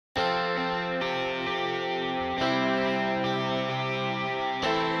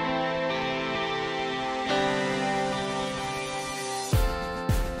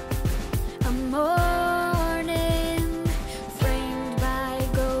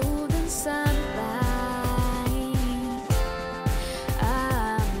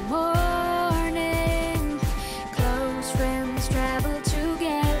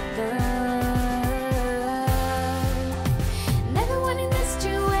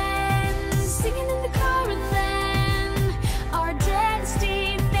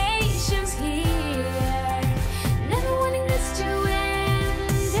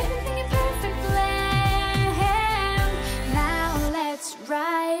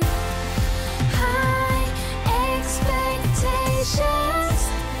high expectations.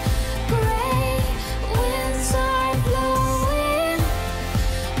 Great winds are blowing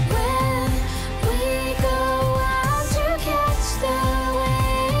when we go out to catch the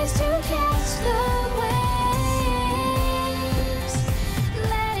waves, to catch the waves.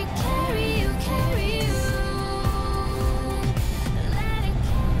 Let it carry you, carry you. Let it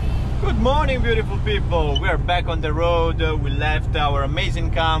carry you. Good morning, beautiful people. We are back on the road. We left our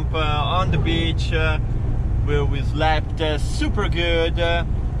amazing camp on the beach. We slept super good,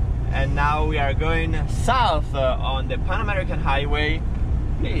 and now we are going south on the Panamerican Highway.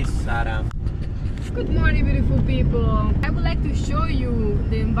 Please, Sara. Good morning, beautiful people. I would like to show you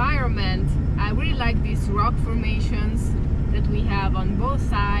the environment. I really like these rock formations that we have on both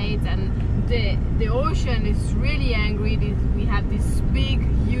sides, and the ocean is really angry. We have these big,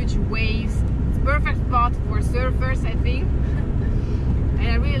 huge waves. It's a perfect spot for surfers, I think. And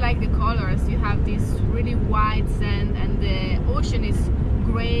I really like the colors. You have this really white sand, and the ocean is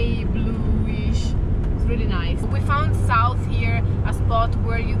gray, bluish. It's really nice. We found south here a spot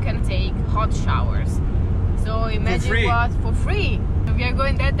where you can take hot showers. So imagine what, for free. We are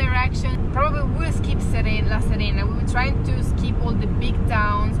going that direction. Probably we'll skip La Serena. We will try to skip all the big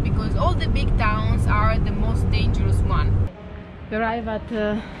towns, because all the big towns are the most dangerous one. We arrive at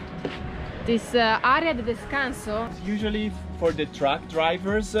this area de descanso. It's usually for the truck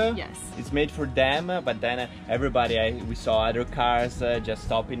drivers. Yes. It's made for them, but then we saw other cars just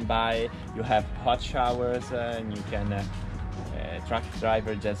stopping by. You have hot showers, and you can truck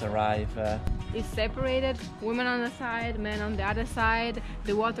driver just arrive. It's separated, women on the side, men on the other side.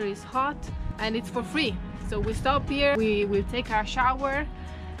 The water is hot and it's for free. So we stop here, we will take our shower,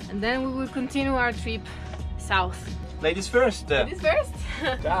 and then we will continue our trip south. Ladies first. Ladies first.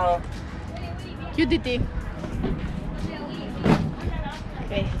 Ciao. QDT.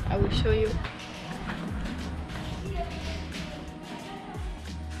 Okay, I will show you.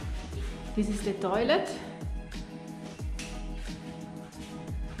 This is the toilet.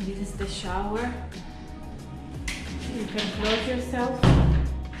 This is the shower. You can close yourself,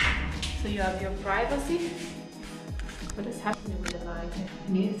 so you have your privacy. What is happening with the light?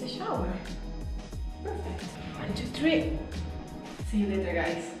 And here's the shower. Perfect. 1, 2, 3. See you later,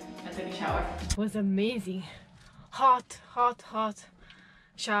 guys. I'll take a shower. It was amazing. Hot, hot, hot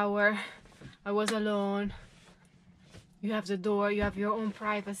shower. I was alone. You have the door, you have your own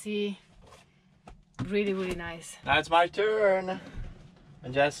privacy. Really, really nice. Now it's my turn. I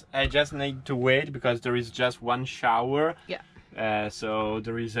just need to wait because there is just one shower. Yeah. So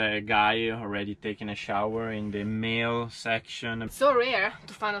there is a guy already taking a shower in the male section. It's so rare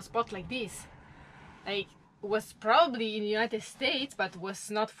to find a spot like this. Like, it was probably in the United States, but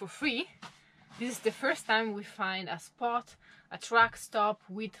was not for free. This is the first time we find a spot, a truck stop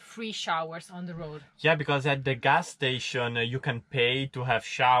with free showers on the road. Yeah, because at the gas station you can pay to have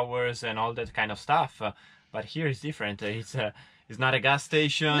showers and all that kind of stuff. But here it's different. It's not a gas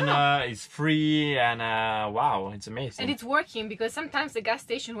station, no. It's free, and wow, it's amazing. And it's working, because sometimes the gas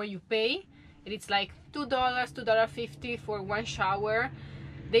station where you pay, it's like $2, $2.50 for one shower.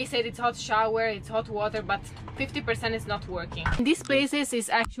 They said it's hot shower, it's hot water, but 50% is not working. In these places is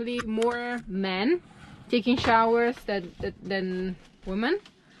actually more men taking showers than women.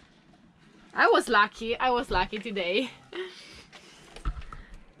 I was lucky today.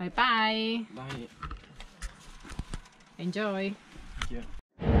 Bye-bye. Bye. Enjoy. Thank you.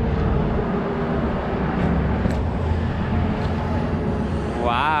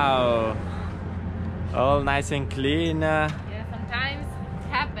 Wow. All nice and clean. Yeah, sometimes it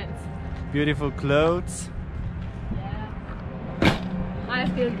happens. Beautiful clothes. Yeah. I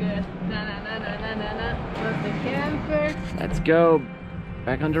feel good. Na na na na na na na. Love the camper. Let's go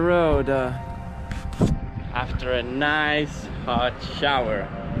back on the road after a nice hot shower.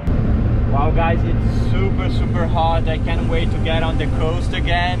 Wow, guys, it's super hot. I can't wait to get on the coast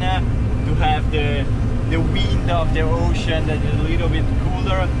again, to have the wind of the ocean that is a little bit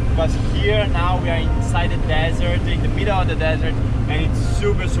cooler, because here now we are inside the desert, in the middle of the desert, and it's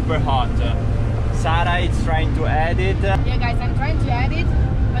super hot. Sara is trying to edit. Yeah, guys, I'm trying to edit,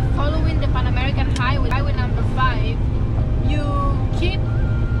 but following the Panamerican Highway, highway number 5, you keep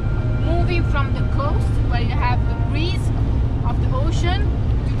moving from the coast where you have the breeze of the ocean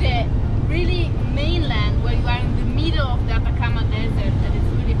to the really mainland where you are in the middle of the Atacama Desert, and it's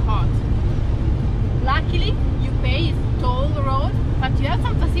really hot. Luckily, you pay, it's toll road, but you have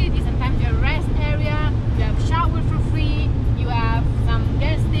some facilities. Sometimes you have a rest area, you have shower for free, you have some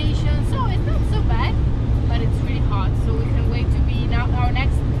gas stations, so it's not so bad, but it's really hot. So we can wait to be, now our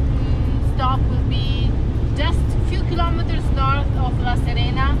next stop will be just a few kilometers north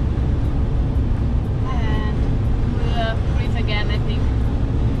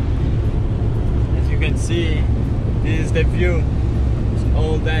see, this is the view. It's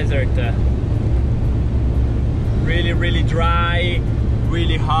all desert. Really dry,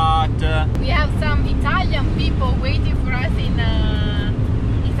 really hot. We have some Italian people waiting for us in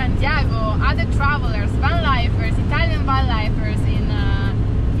Santiago, other travelers, van lifers, Italian van lifers in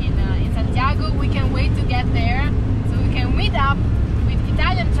Santiago. We can wait to get there so we can meet up with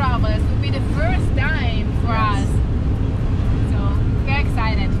Italian travelers. It will be the first time for us. So, very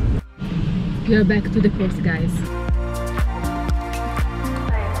excited. We are back to the course, guys.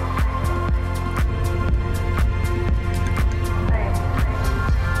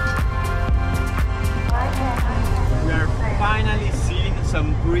 Finally seen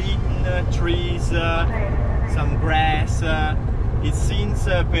some green trees, some grass. It seems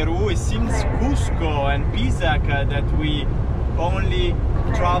Peru, it seems Cusco and Pisac that we only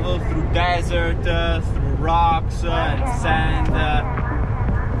travel through desert, through rocks and sand.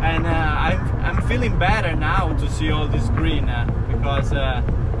 And I'm feeling better now to see all this green because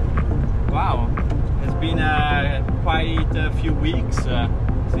wow, it's been quite a few weeks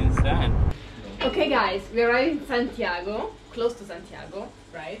since then. Okay guys, we arrived in Santiago, close to Santiago,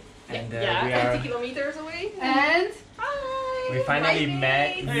 right? And yeah, we are 20 kilometers away. And hi! We finally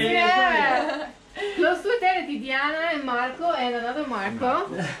met. Yeah! Close to eternity, Diana and Marco and another Marco.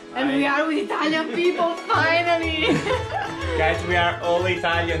 And we are with Italian people, finally! Guys, we are all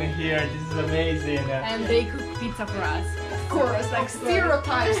Italian here, this is amazing. And they cook pizza for us. Of course, like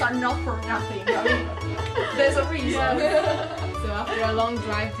stereotypes are not for nothing. I mean, there's a reason. So after a long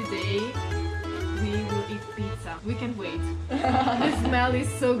drive today, we will eat pizza. We can't wait. The smell is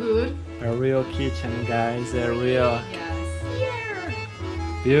so good. A real kitchen, guys, a real... Yes.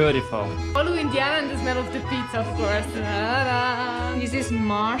 Beautiful. Follow Indiana and the smell of the pizza, of course. Ta-da! This is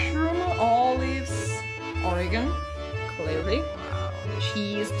mushroom, olives, oregano, clearly,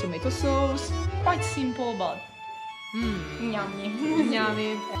 cheese, tomato sauce. Quite simple, but yummy.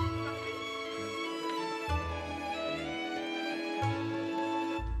 Yummy.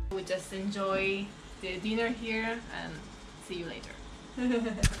 We just enjoy the dinner here and see you later.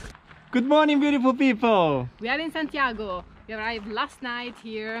 Good morning, beautiful people! We are in Santiago. We arrived last night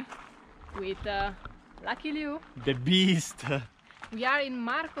here with Lucky LeAw. The beast! We are in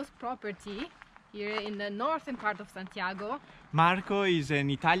Marco's property here in the northern part of Santiago. Marco is an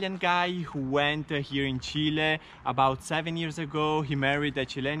Italian guy who went here in Chile about 7 years ago. He married a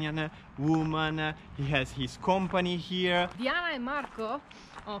Chilean woman. He has his company here. Diana and Marco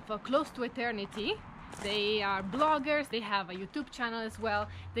of Close to Eternity. They are bloggers, they have a YouTube channel as well.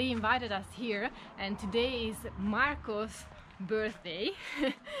 They invited us here and today is Marco's birthday.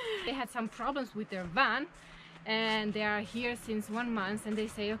 They had some problems with their van and they are here since 1 month and they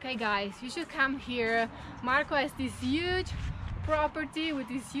say, okay guys, you should come here. Marco has this huge property with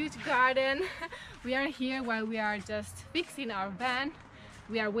this huge garden. We are here while we are just fixing our van.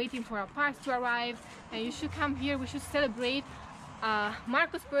 We are waiting for our parts to arrive and you should come here. We should celebrate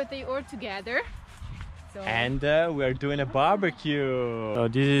Marco's birthday all together. So, and we are doing a barbecue. So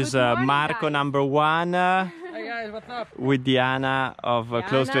this is morning, Marco guys. number 1 Hey guys, what's up? with Diana of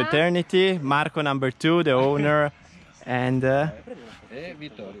Close to Diana. Eternity. Marco number 2, the owner, and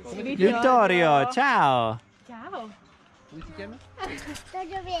Vittorio. Ciao! ciao! Come si chiama?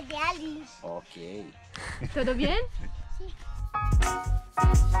 Tutto bene, Alice. Ok. Tutto bien?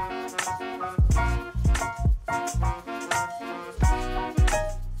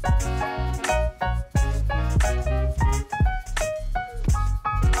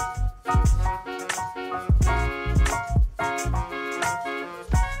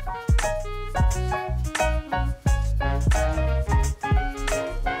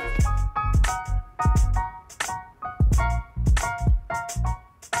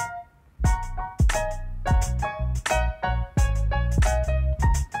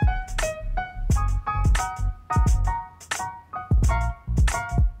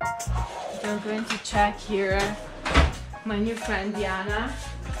 We're going to check here my new friend Diana.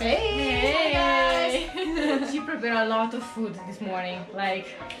 Hey! She prepared a lot of food this morning. Like,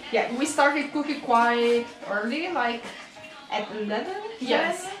 Yeah, we started cooking quite early, like at 11?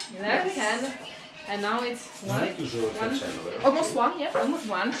 yes, 11, Yes. 10, and now it's one, Almost 1, yeah. almost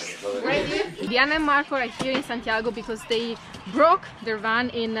 1. Ready? Diana and Marco are here in Santiago because they broke their van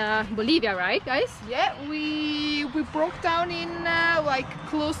in Bolivia, right, guys? Yeah, we broke down in like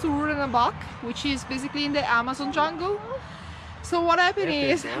close to Urubamba, which is basically in the Amazon jungle. So what happened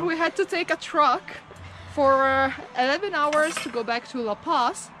is we had to take a truck for 11 hours to go back to La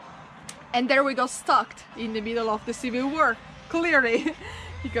Paz, and there we got stuck in the middle of the civil war, clearly.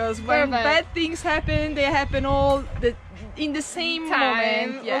 Because when Perfect. bad things happen, they happen all in the same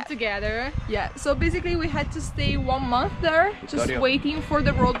time moment. all together. Yeah, so basically we had to stay 1 month there, just waiting for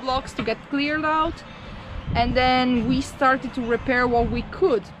the roadblocks to get cleared out. And then we started to repair what we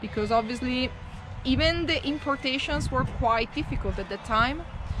could, because obviously even the importations were quite difficult at the time.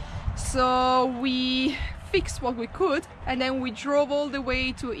 So we fixed what we could, and then we drove all the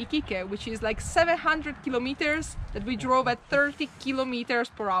way to Iquique, which is like 700 kilometers that we drove at 30 kilometers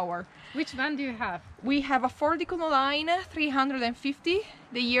per hour. Which van do you have? We have a Ford Econoline 350.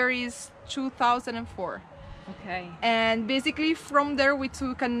 The year is 2004. Okay. And basically from there we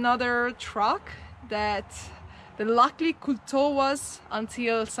took another truck that luckily could tow us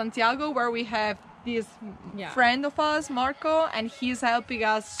until Santiago, where we have this friend of us, Marco, and he's helping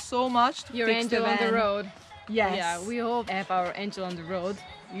us so much to Your fix angel the van. on the road. Yes. Yeah, we all have our angel on the road,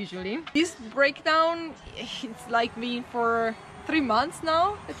 usually. This breakdown, it's like been for 3 months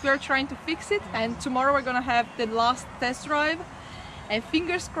now that we are trying to fix it, and tomorrow we're gonna have the last test drive, and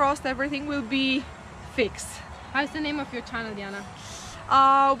fingers crossed everything will be fixed. How's the name of your channel, Diana?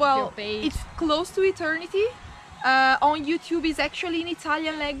 Well, Your page? it's Close to Eternity. On YouTube is actually in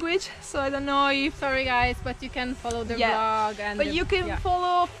Italian language, so I don't know if... Sorry guys, but you can follow the vlog and but you can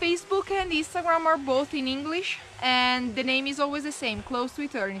follow Facebook and Instagram are both in English, and the name is always the same, Close to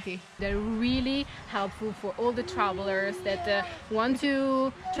Eternity. They're really helpful for all the travelers that want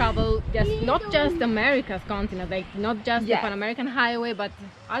to travel not just America's continent, like not just the Panamerican Highway, but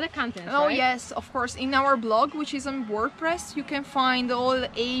other continents, Oh right? yes, of course. In our blog, which is on WordPress, you can find all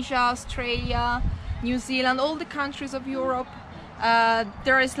Asia, Australia, New Zealand, all the countries of Europe.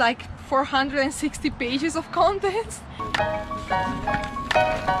 There is like 460 pages of content.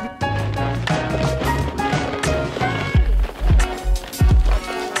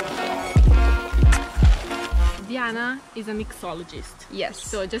 Diana is a mixologist. Yes.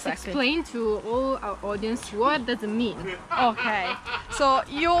 So just exactly. explain to all our audience what does it mean. Okay. So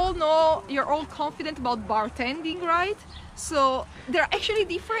you all know, you're all confident about bartending, right? So there are actually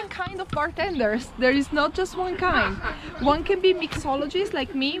different kind of bartenders. There is not just one kind. One can be mixologist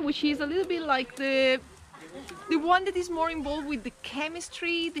like me, which is a little bit like the one that is more involved with the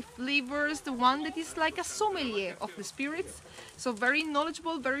chemistry, the flavors, the one that is like a sommelier of the spirits. So very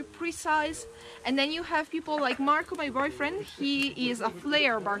knowledgeable, very precise. And then you have people like Marco, my boyfriend. He is a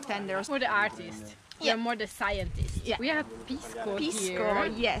flair bartender. For the artist. You're more the scientist. Yeah. We have Pisco Pisco, here.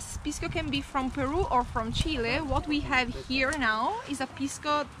 yes. Pisco can be from Peru or from Chile. What we have here now is a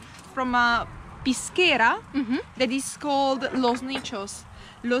Pisco from a pisquera that is called Los Nichos.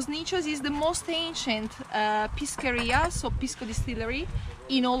 Los Nichos is the most ancient pisqueria, so Pisco distillery,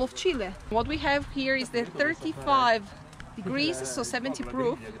 in all of Chile. What we have here is the 35 degrees, so 70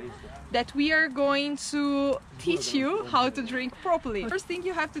 proof, that we are going to teach you how to drink properly. First thing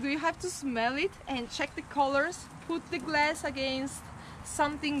you have to do, you have to smell it and check the colors, put the glass against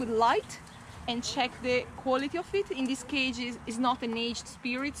something with light and check the quality of it. In this case is not an aged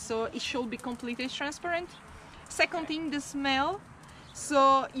spirit, so it should be completely transparent. Second thing, the smell.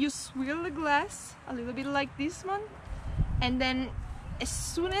 So you swirl the glass a little bit like this one, and then as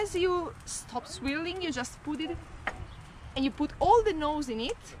soon as you stop swirling, you just put it and you put all the nose in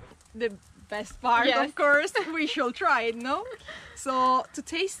it. The best part, of course, we shall try it, no? So to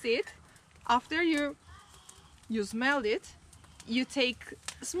taste it, after you smelled it, you take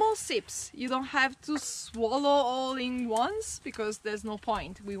small sips. You don't have to swallow all in once, because there's no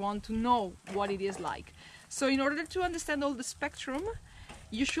point. We want to know what it is like. So in order to understand all the spectrum,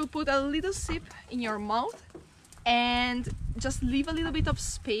 you should put a little sip in your mouth and just leave a little bit of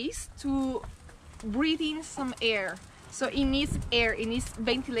space to breathe in some air. So it needs air, it needs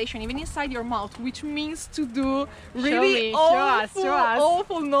ventilation, even inside your mouth, which means to do really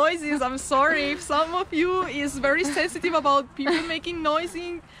awful noises. I'm sorry if some of you is very sensitive about people making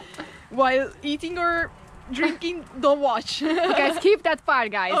noising while eating or drinking. Don't watch. Okay, skip that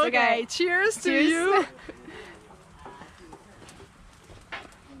part, guys. Okay, cheers to you.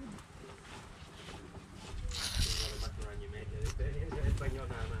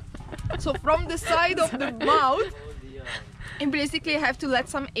 So from the side of the mouth, and basically you have to let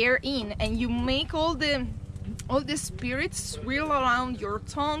some air in, and you make all the spirits swirl around your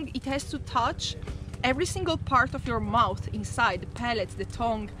tongue. It has to touch every single part of your mouth, inside the palate, the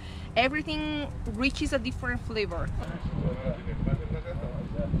tongue. Everything reaches a different flavor.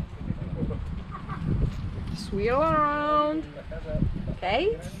 Swirl around.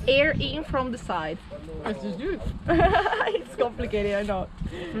 Okay, air in from the side. It's complicated, I know.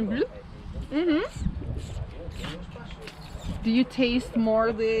 Do you taste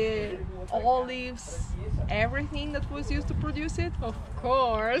more the olives, everything that was used to produce it? Of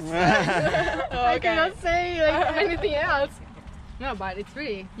course. I cannot say like anything else. No, but it's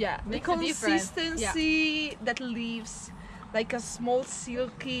really the makes a difference. consistency that leaves like a small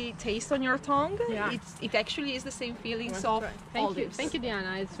silky taste on your tongue. Yeah. It actually is the same feelings of olives. Thank you,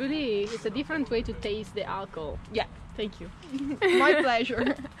 Diana. It's a different way to taste the alcohol. Yeah. Thank you. My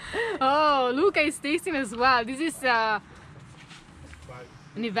pleasure. Oh, Luca is tasting as well. This is an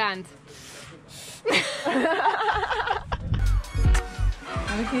event.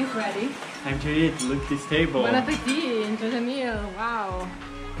 Everything's ready. Time to eat. Look this table. Bon appetit. Enjoy the meal. Wow.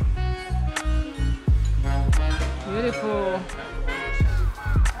 Beautiful.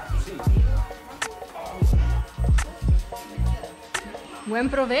 Buen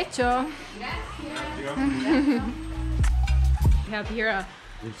provecho. We have here a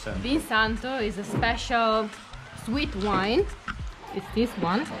Vin Santo. Is a special sweet wine. It's this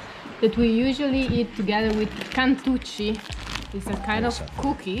one that we usually eat together with cantucci. It's a kind of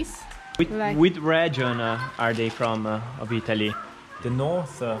cookies. Which region are they from of Italy? The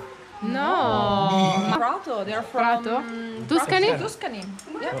north? No. Prato, they're from Prato? Tuscany? Tuscany.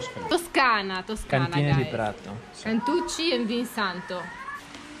 Yeah. Toscana, Cantine di guys. Prato. Cantucci and Vin Santo.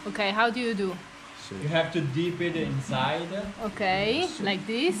 Okay, how do you do? You have to dip it inside. Okay, like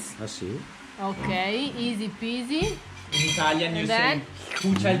this. Ah sì? Okay, easy peasy. In Italian you And say then?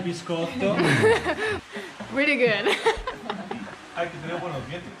 cuccia il biscotto. Really good. We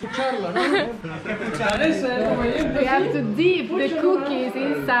have to dip the cookies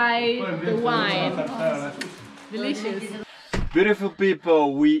inside the wine. Delicious. Beautiful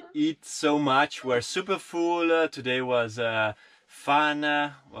people, we eat so much. We're super full. Today was fun,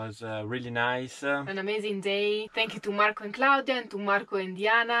 was really nice. An amazing day. Thank you to Marco and Claudia and to Marco and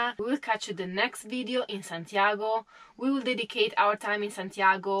Diana. We will catch you the next video in Santiago. We will dedicate our time in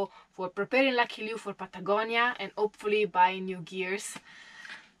Santiago for preparing Lucky LeAw for Patagonia and hopefully buying new gears.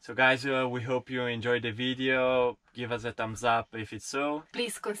 So guys, we hope you enjoyed the video. Give us a thumbs up if it's so.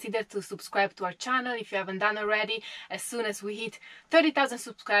 Please consider to subscribe to our channel if you haven't done already. As soon as we hit 30,000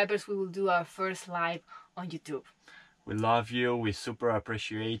 subscribers, we will do our first live on YouTube. We love you, we super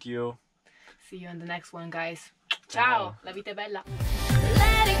appreciate you. See you on the next one, guys. Ciao, la vita è bella.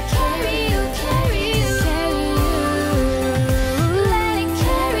 Let it carry you, carry